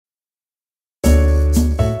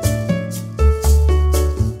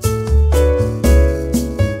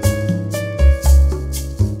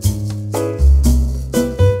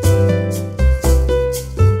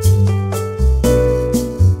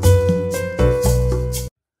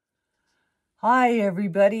Hi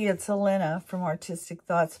everybody, it's Elena from Artistic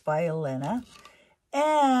Thoughts by Elena.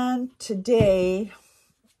 And today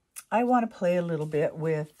I want to play a little bit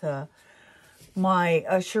with my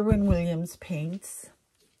Sherwin-Williams paints.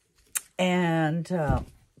 And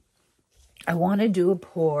I want to do a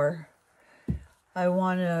pour.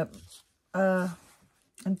 I'm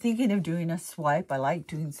thinking of doing a swipe. I like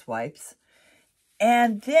doing swipes.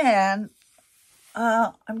 And then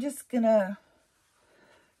I'm just going to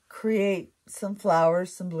create some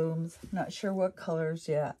flowers, some blooms. Not sure what colors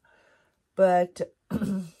yet. But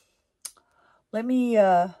let me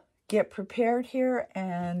get prepared here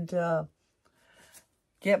and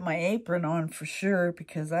get my apron on for sure,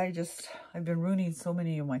 because I've been ruining so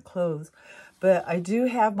many of my clothes. But I do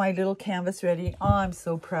have my little canvas ready. Oh, I'm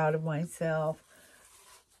so proud of myself.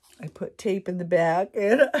 I put tape in the back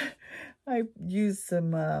and I used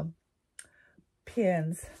some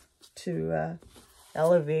pins to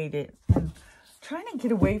elevate it. I'm trying to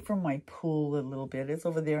get away from my pool a little bit. It's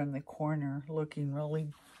over there in the corner looking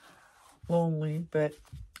really lonely, but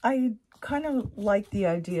I kind of like the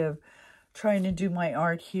idea of trying to do my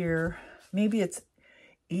art here. Maybe it's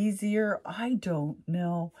easier. I don't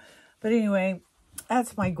know. But anyway,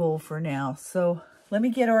 that's my goal for now. So let me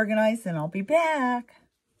get organized and I'll be back.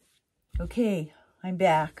 Okay, I'm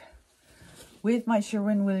back with my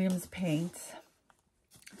Sherwin-Williams paints.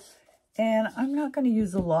 And I'm not going to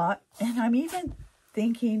use a lot. And I'm even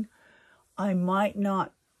thinking I might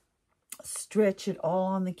not stretch it all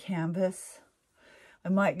on the canvas. I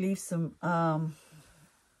might leave some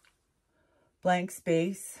blank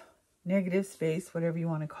space, negative space, whatever you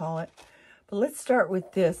want to call it. But let's start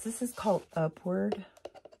with this. This is called Upward.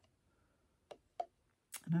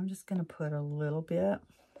 And I'm just going to put a little bit.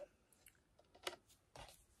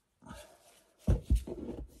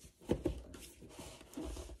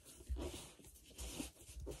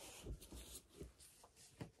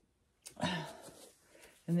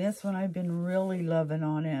 And this one I've been really loving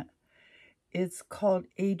on it. It's called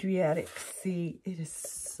Adriatic Sea. It is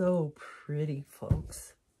so pretty,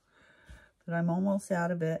 folks. But I'm almost out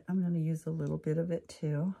of it. I'm going to use a little bit of it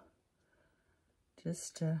too.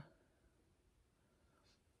 Just to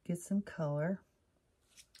get some color.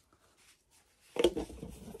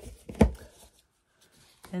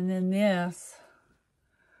 And then this,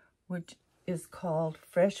 which is called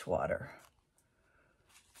Freshwater.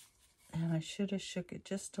 And I should have shook it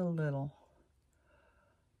just a little.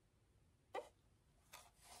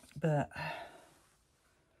 But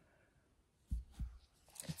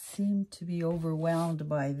it seemed to be overwhelmed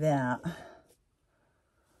by that.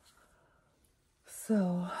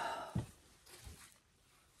 So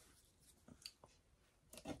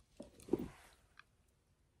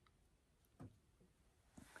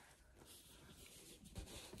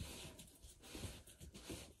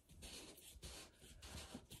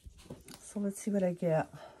let's see what I get.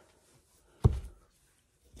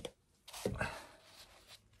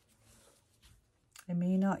 I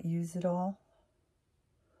may not use it all,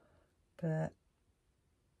 but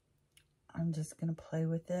I'm just going to play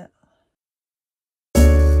with it.